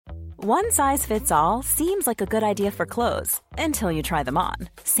One size fits all seems like a good idea for clothes until you try them on.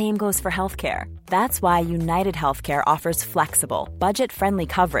 Same goes for healthcare. That's why United Healthcare offers flexible, budget-friendly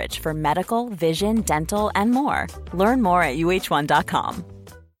coverage for medical, vision, dental, and more. Learn more at uh1.com.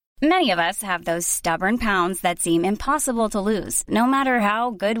 Many of us have those stubborn pounds that seem impossible to lose, no matter how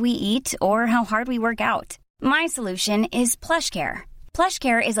good we eat or how hard we work out. My solution is PlushCare.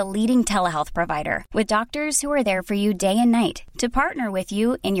 PlushCare is a leading telehealth provider with doctors who are there for you day and night to partner with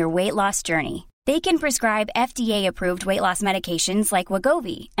you in your weight loss journey. They can prescribe FDA-approved weight loss medications like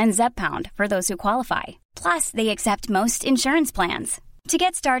Wegovy and Zepbound for those who qualify. Plus, they accept most insurance plans. To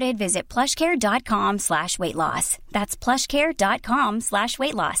get started, visit plushcare.com/weightloss. That's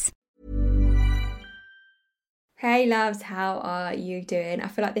plushcare.com/weightloss. Hey loves, how are you doing? I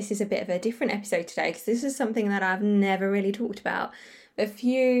feel like this is a bit of a different episode today because this is something that I've never really talked about. A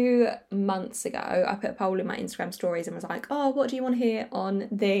few months ago, I put a poll in my Instagram stories and was like, oh, what do you want to hear on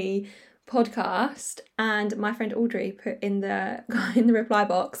the podcast? And my friend Audrey put in the reply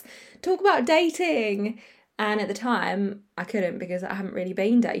box, talk about dating. And at the time, I couldn't because I haven't really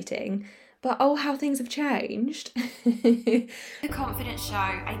been dating. But oh, how things have changed. The Confidence Show,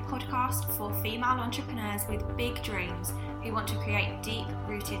 a podcast for female entrepreneurs with big dreams who want to create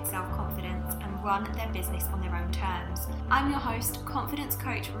deep-rooted self-confidence and run their business on their own terms. I'm your host, confidence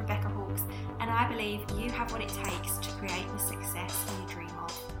coach Rebecca Hawkes, and I believe you have what it takes to create the success you dream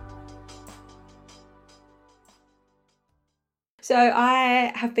of. So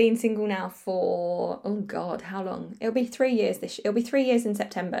I have been single now for, oh God, how long? It'll be 3 years it'll be 3 years in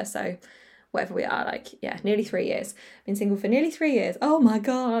September, so whatever we are, nearly 3 years. Been single for nearly 3 years. Oh my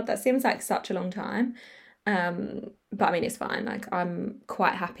God, that seems like such a long time. But I mean, it's fine. I'm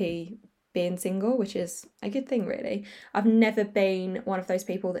quite happy being single, which is a good thing, really. I've never been one of those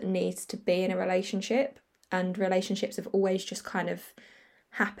people that needs to be in a relationship, and relationships have always just kind of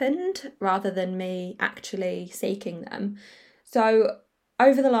happened rather than me actually seeking them. So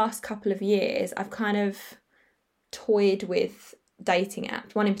over the last couple of years, I've kind of toyed with dating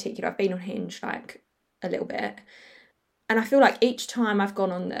apps. One in particular, I've been on Hinge a little bit. And I feel like each time I've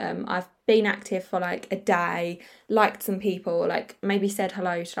gone on them, I've been active for a day, liked some people, maybe said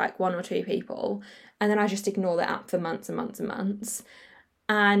hello to one or two people. And then I just ignore the app for months and months and months.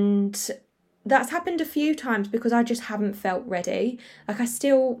 And that's happened a few times because I just haven't felt ready. I'm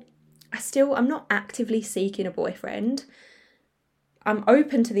not actively seeking a boyfriend. I'm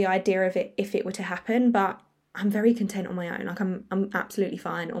open to the idea of it if it were to happen, but I'm very content on my own. I'm absolutely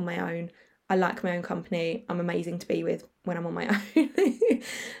fine on my own. I like my own company. I'm amazing to be with when I'm on my own.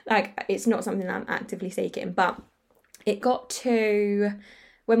 It's not something that I'm actively seeking. But it got to,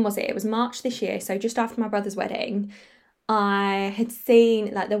 when was it? It was March this year. So just after my brother's wedding, I had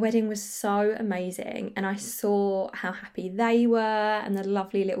seen, the wedding was so amazing. And I saw how happy they were and the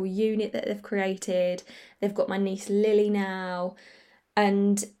lovely little unit that they've created. They've got my niece Lily now.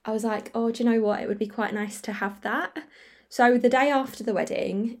 And I was like, oh, do you know what? It would be quite nice to have that. So the day after the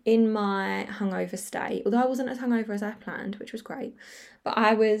wedding, in my hungover state, although I wasn't as hungover as I planned, which was great, but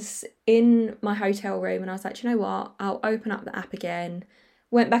I was in my hotel room and I was like, do you know what? I'll open up the app again.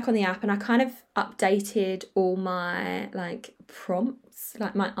 Went back on the app and I kind of updated all my prompts,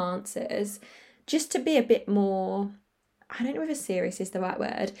 my answers, just to be a bit more, I don't know if serious is the right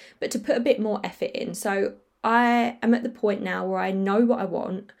word, but to put a bit more effort in. So I am at the point now where I know what I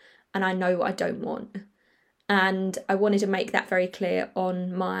want and I know what I don't want. And I wanted to make that very clear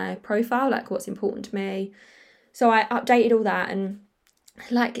on my profile, what's important to me. So I updated all that and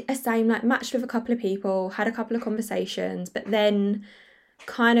matched with a couple of people, had a couple of conversations, but then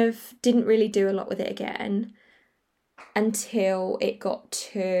kind of didn't really do a lot with it again until it got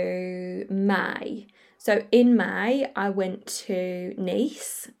to May. So in May, I went to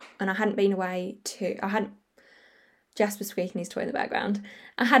Nice and I hadn't been away Jasper squeaking his toy in the background.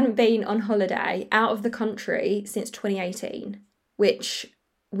 I hadn't been on holiday out of the country since 2018, which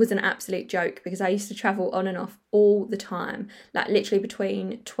was an absolute joke because I used to travel on and off all the time. Literally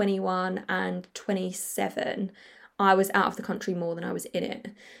between 21 and 27, I was out of the country more than I was in it.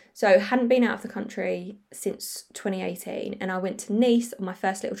 So hadn't been out of the country since 2018, and I went to Nice on my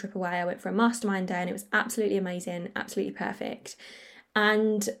first little trip away. I went for a mastermind day and it was absolutely amazing, absolutely perfect.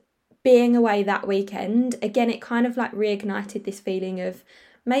 And being away that weekend, again, it kind of reignited this feeling of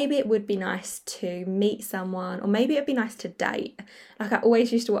maybe it would be nice to meet someone, or maybe it'd be nice to date. I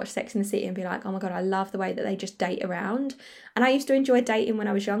always used to watch Sex and the City and be like, oh my God, I love the way that they just date around. And I used to enjoy dating when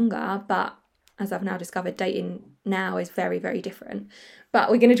I was younger, but as I've now discovered, dating now is very, very different. But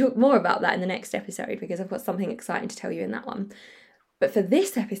we're going to talk more about that in the next episode because I've got something exciting to tell you in that one. But for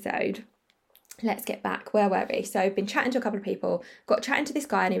this episode, let's get back. Where were we? So I've been chatting to a couple of people, got chatting to this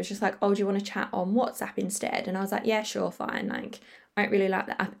guy, and he was just like, oh, do you want to chat on WhatsApp instead? And I was like, yeah, sure, fine. Like, I don't really like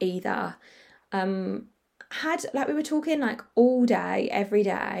the app either. We were talking like all day, every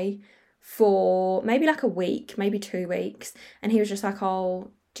day for maybe like a week, maybe 2 weeks. And he was just like,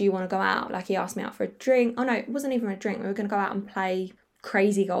 oh, do you want to go out? Like, he asked me out for a drink. Oh no, it wasn't even a drink. We were going to go out and play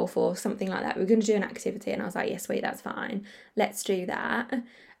crazy golf or something like that. We were going to do an activity. And I was like, yeah, sweet, that's fine. Let's do that.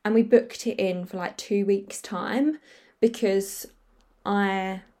 And we booked it in for like 2 weeks' time because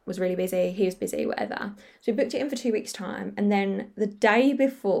I was really busy, he was busy, whatever. So we booked it in for 2 weeks' time. And then the day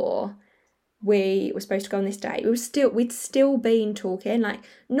before we were supposed to go on this date, we'd still been talking, like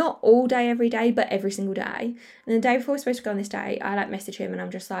not all day, every day, but every single day. And the day before we were supposed to go on this date, I like message him and I'm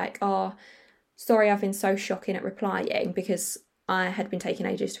just like, oh, sorry, I've been so shocking at replying, because I had been taking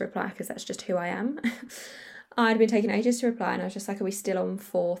ages to reply because that's just who I am. I'd been taking ages to reply and I was just like, are we still on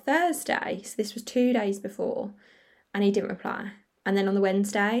for Thursday? So this was 2 days before and he didn't reply. And then on the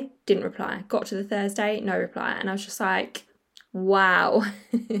Wednesday, didn't reply. Got to the Thursday, no reply. And I was just like, wow,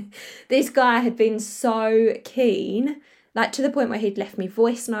 this guy had been so keen, like to the point where he'd left me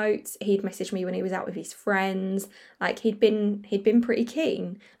voice notes. He'd messaged me when he was out with his friends. Like he'd been pretty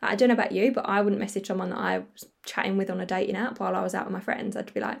keen. Like, I don't know about you, but I wouldn't message someone that I was chatting with on a dating app while I was out with my friends.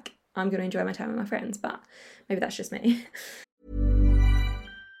 I'd be like, I'm going to enjoy my time with my friends, but maybe that's just me.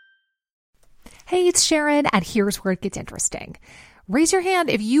 Hey, it's Sharon, and here's where it gets interesting. Raise your hand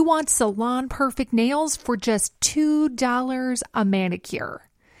if you want salon perfect nails for just $2 a manicure.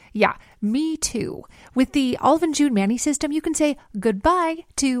 Yeah, me too. With the Olive & June Mani system, you can say goodbye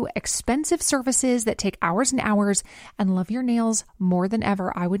to expensive services that take hours and hours and love your nails more than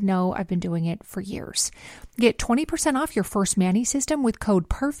ever. I would know. I've been doing it for years. Get 20% off your first Mani system with code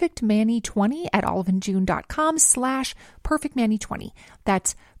PERFECTMANI20 at oliveandjune.com/PERFECTMANI20.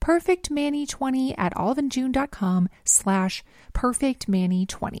 That's PERFECTMANI20 at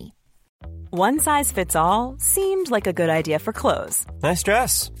oliveandjune.com/PERFECTMANI20. One size fits all seemed like a good idea for clothes. Nice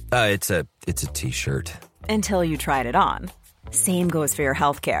dress. It's a t-shirt. Until you tried it on. Same goes for your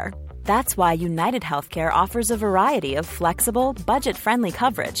healthcare. That's why United Healthcare offers a variety of flexible, budget-friendly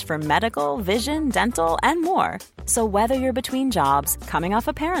coverage for medical, vision, dental, and more. So whether you're between jobs, coming off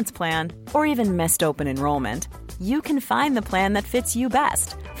a parent's plan, or even missed open enrollment, you can find the plan that fits you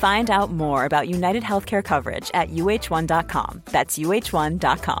best. Find out more about United Healthcare coverage at uh1.com. That's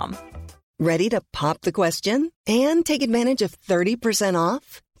uh1.com. Ready to pop the question and take advantage of 30%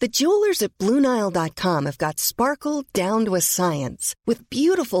 off? The jewelers at BlueNile.com have got sparkle down to a science with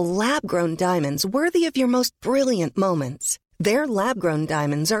beautiful lab-grown diamonds worthy of your most brilliant moments. Their lab-grown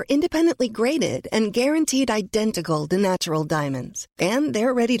diamonds are independently graded and guaranteed identical to natural diamonds. And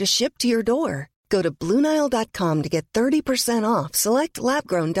they're ready to ship to your door. Go to BlueNile.com to get 30% off select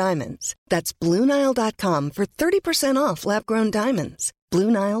lab-grown diamonds. That's BlueNile.com for 30% off lab-grown diamonds.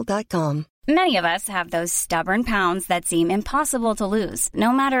 BlueNile.com. Many of us have those stubborn pounds that seem impossible to lose,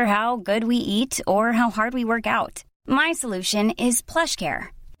 no matter how good we eat or how hard we work out. My solution is PlushCare.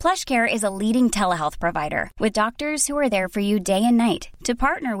 PlushCare is a leading telehealth provider with doctors who are there for you day and night to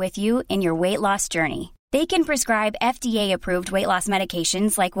partner with you in your weight loss journey. They can prescribe FDA-approved weight loss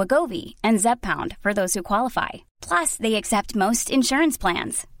medications like Wegovy and Zepbound for those who qualify. Plus, they accept most insurance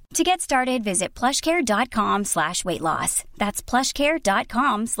plans. To get started, visit plushcare.com/weightloss. That's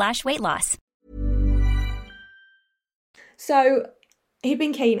plushcare.com/weightloss. So he'd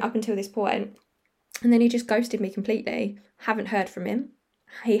been keen up until this point, and then he just ghosted me completely. Haven't heard from him.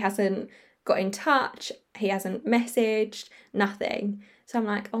 He hasn't got in touch. He hasn't messaged, nothing. So I'm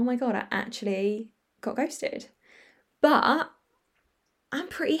like, oh my God, I actually got ghosted. But I'm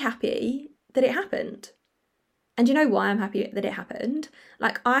pretty happy that it happened. And you know why I'm happy that it happened?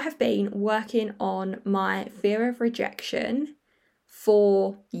 Like, I have been working on my fear of rejection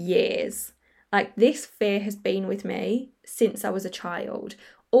for years. Like, this fear has been with me since I was a child,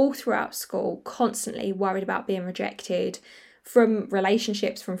 all throughout school, constantly worried about being rejected from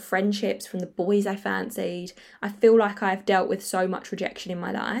relationships, from friendships, from the boys I fancied. I feel like I've dealt with so much rejection in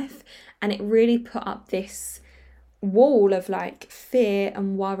my life, and it really put up this wall of like fear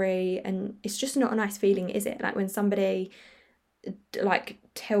and worry, and it's just not a nice feeling, is it? Like when somebody like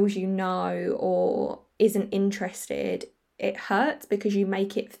tells you no or isn't interested, it hurts because you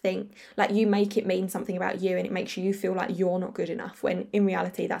make it think, like you make it mean something about you, and it makes you feel like you're not good enough, when in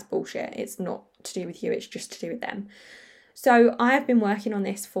reality that's bullshit. It's not to do with you, it's just to do with them. So I have been working on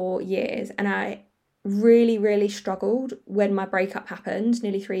this for years, and I really, really struggled when my breakup happened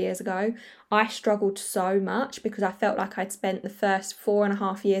nearly 3 years ago. I struggled so much because I felt like I'd spent the first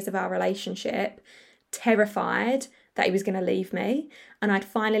 4.5 years of our relationship terrified that he was going to leave me. And I'd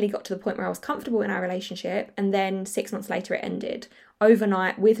finally got to the point where I was comfortable in our relationship. And then 6 months later, it ended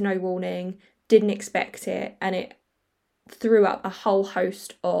overnight with no warning, didn't expect it. And it threw up a whole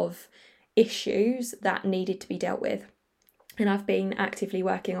host of issues that needed to be dealt with. And I've been actively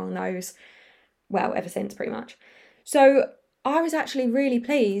working on those, well, ever since pretty much. So I was actually really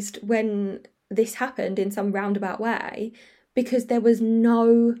pleased when this happened in some roundabout way, because there was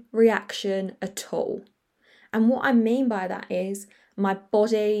no reaction at all. And what I mean by that is my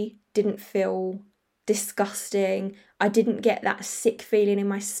body didn't feel disgusting. I didn't get that sick feeling in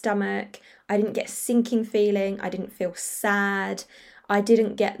my stomach. I didn't get a sinking feeling. I didn't feel sad. I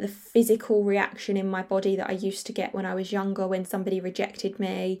didn't get the physical reaction in my body that I used to get when I was younger when somebody rejected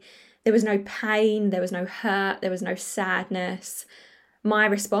me. There was no pain, there was no hurt, there was no sadness. My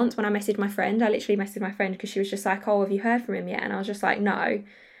response when I messaged my friend, I literally messaged my friend because she was just like, oh, have you heard from him yet? And I was just like, no.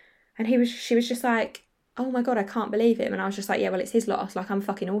 And she was just like, oh my God, I can't believe him. And I was just like, yeah, well, it's his loss. Like, I'm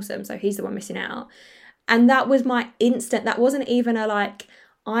fucking awesome. So he's the one missing out. And that was my instant, that wasn't even a like,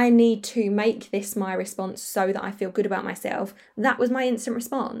 I need to make this my response so that I feel good about myself. That was my instant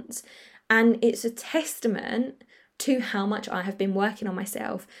response. And it's a testament to how much I have been working on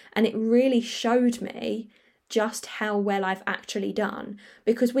myself. And it really showed me just how well I've actually done,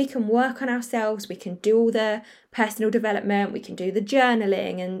 because we can work on ourselves, we can do all the personal development, we can do the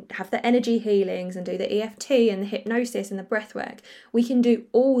journaling and have the energy healings and do the EFT and the hypnosis and the breath work. We can do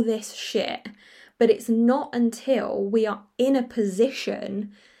all this shit, but it's not until we are in a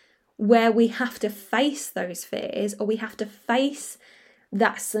position where we have to face those fears or we have to face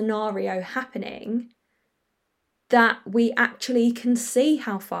that scenario happening that we actually can see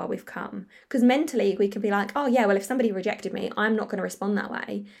how far we've come. Because mentally we can be like, oh yeah, well, if somebody rejected me, I'm not going to respond that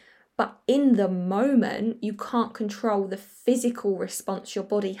way. But in the moment, you can't control the physical response your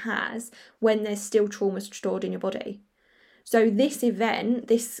body has when there's still trauma stored in your body. So this event,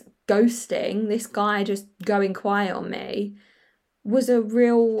 this ghosting, this guy just going quiet on me, was a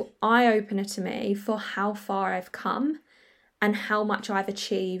real eye-opener to me for how far I've come and how much I've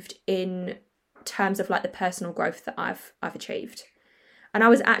achieved in terms of like the personal growth that I've achieved. And I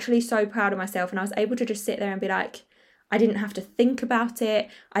was actually so proud of myself, and I was able to just sit there and be like, I didn't have to think about it.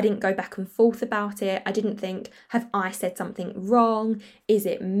 I didn't go back and forth about it. I didn't think, have I said something wrong? Is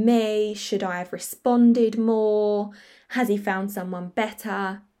it me? Should I have responded more? Has he found someone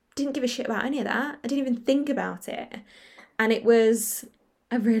better? Didn't give a shit about any of that. I didn't even think about it. And it was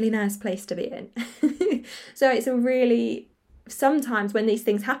a really nice place to be in. So it's a really, sometimes when these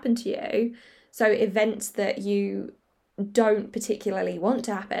things happen to you, so events that you don't particularly want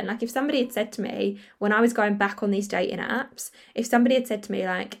to happen. Like if somebody had said to me when I was going back on these dating apps, if somebody had said to me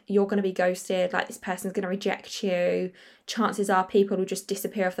like, you're going to be ghosted, like this person's going to reject you, chances are people will just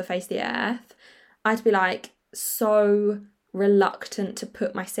disappear off the face of the earth, I'd be like so reluctant to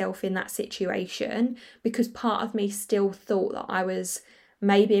put myself in that situation, because part of me still thought that I was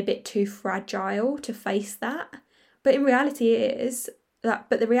maybe a bit too fragile to face that. But in reality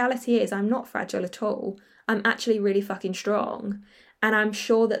the reality is I'm not fragile at all. I'm actually really fucking strong. And I'm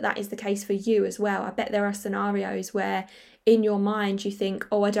sure that that is the case for you as well. I bet there are scenarios where in your mind you think,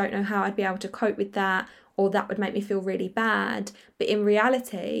 oh, I don't know how I'd be able to cope with that, or that would make me feel really bad. But in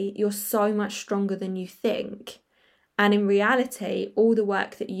reality, you're so much stronger than you think. And in reality, all the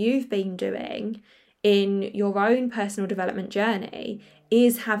work that you've been doing in your own personal development journey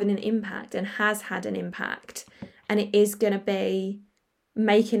is having an impact and has had an impact. And it is going to be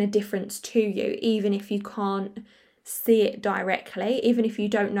making a difference to you, even if you can't see it directly, even if you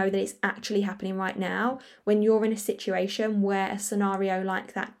don't know that it's actually happening right now. When you're in a situation where a scenario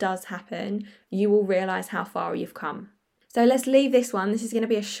like that does happen, you will realise how far you've come. So let's leave this one. This is going to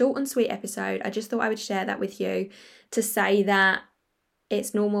be a short and sweet episode. I just thought I would share that with you to say that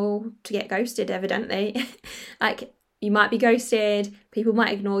it's normal to get ghosted, evidently. Like, you might be ghosted, people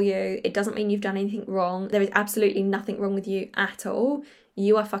might ignore you. It doesn't mean you've done anything wrong. There is absolutely nothing wrong with you at all.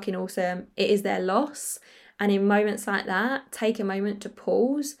 You are fucking awesome. It is their loss. And in moments like that, take a moment to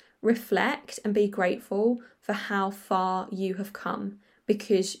pause, reflect, and be grateful for how far you have come,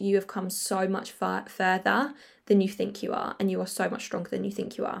 because you have come so much further than you think you are, and you are so much stronger than you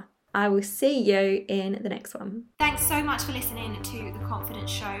think you are. I will see you in the next one. Thanks so much for listening to The Confidence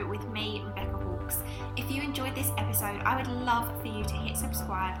Show with me, Rebecca Hawkes. If you enjoyed this episode, I would love for you to hit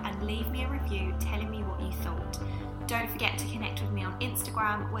subscribe and leave me a review telling me what you thought. Don't forget to connect with me on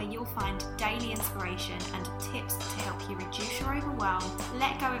Instagram, where you'll find daily inspiration and tips to help you reduce your overwhelm,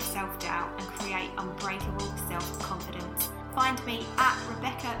 let go of self-doubt, and create unbreakable self-confidence. Find me at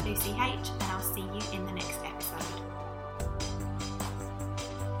Rebecca Lucy H, and I'll see you in the next episode.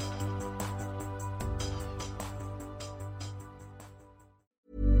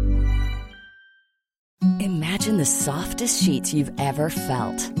 Imagine the softest sheets you've ever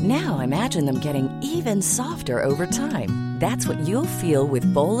felt. Now imagine them getting even softer over time. That's what you'll feel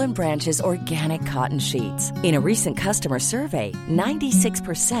with Boll & Branch's organic cotton sheets. In a recent customer survey,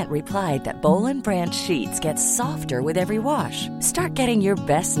 96% replied that Boll & Branch sheets get softer with every wash. Start getting your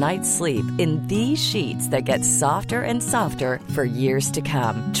best night's sleep in these sheets that get softer and softer for years to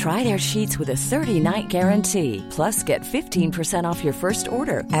come. Try their sheets with a 30-night guarantee. Plus, get 15% off your first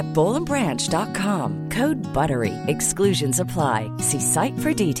order at bollandbranch.com. Code BUTTERY. Exclusions apply. See site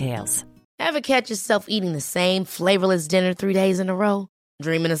for details. Ever catch yourself eating the same flavorless dinner 3 days in a row?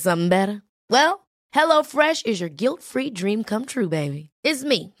 Dreaming of something better? Well, HelloFresh is your guilt-free dream come true, baby. It's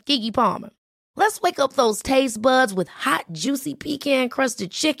me, Keke Palmer. Let's wake up those taste buds with hot, juicy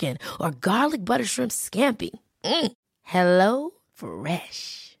pecan-crusted chicken or garlic butter shrimp scampi.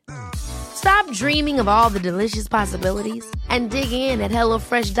 HelloFresh. Stop dreaming of all the delicious possibilities and dig in at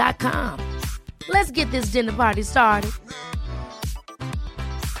HelloFresh.com. Let's get this dinner party started.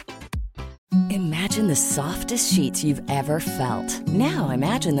 Imagine the softest sheets you've ever felt. Now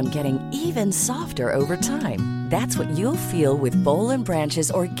imagine them getting even softer over time. That's what you'll feel with Boll &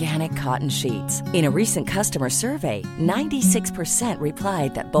 Branch's organic cotton sheets. In a recent customer survey, 96%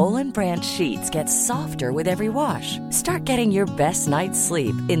 replied that Boll & Branch sheets get softer with every wash. Start getting your best night's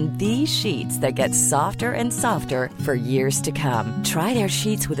sleep in these sheets that get softer and softer for years to come. Try their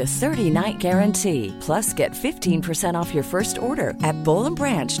sheets with a 30-night guarantee. Plus, get 15% off your first order at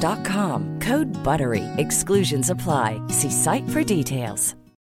bollandbranch.com. Code BUTTERY. Exclusions apply. See site for details.